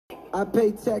I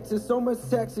pay taxes, so much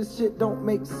taxes, shit don't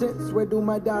make sense. Where do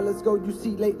my dollars go? You see,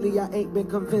 lately I ain't been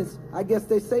convinced. I guess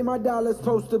they say my dollars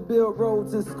supposed to build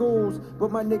roads and schools,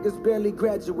 but my niggas barely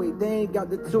graduate, they ain't got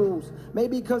the tools.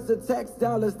 Maybe cause the tax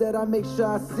dollars that I make sure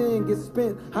I send get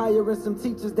spent hiring some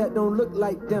teachers that don't look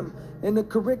like them. And the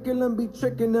curriculum be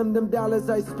tricking them dollars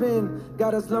I spend.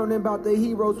 Got us learning about the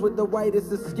heroes with the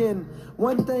whitest of skin.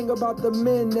 One thing about the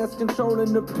men that's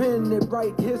controlling the pen that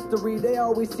write history, they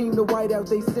always seem to white out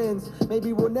they sins.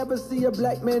 Maybe we'll never see a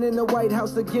black man in the White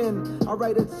House again. I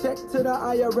write a check to the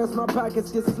IRS, my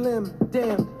pockets get slim.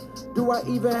 Damn, do I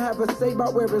even have a say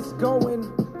about where it's going?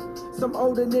 Some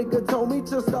older nigga told me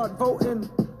to start voting.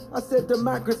 I said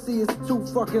democracy is too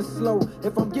fucking slow.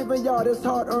 If I'm giving y'all this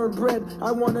hard-earned bread,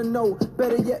 I wanna know.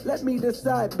 Better yet, let me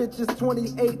decide, bitch, it's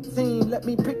 2018. Let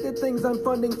me pick the things I'm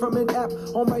funding from an app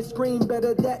on my screen.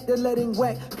 Better that than letting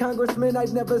whack congressmen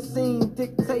I've never seen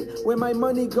dictate where my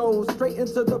money goes. Straight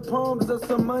into the palms of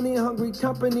some money-hungry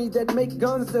company that make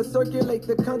guns that circulate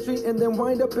the country and then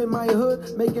wind up in my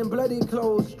hood making bloody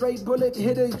clothes. Straight bullet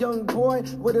hit a young boy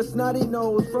with a snotty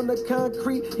nose. From the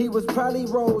concrete, he was probably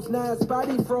rose. Now his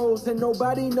body froze. And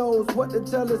nobody knows what to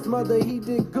tell his mother. He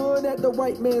did good at the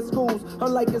white man's schools,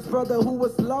 unlike his brother who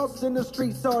was lost in the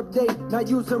streets all day, not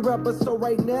using rubber. So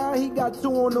right now he got 2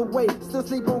 on the way, still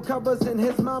sleep on covers in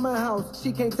his mama house.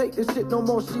 She can't take this shit no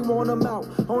more, she want him out.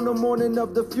 On the morning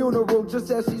of the funeral,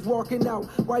 just as she's walking out,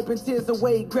 wiping tears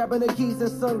away, grabbing her keys and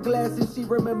sunglasses, she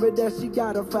remembered that she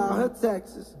gotta file her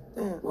taxes. Damn.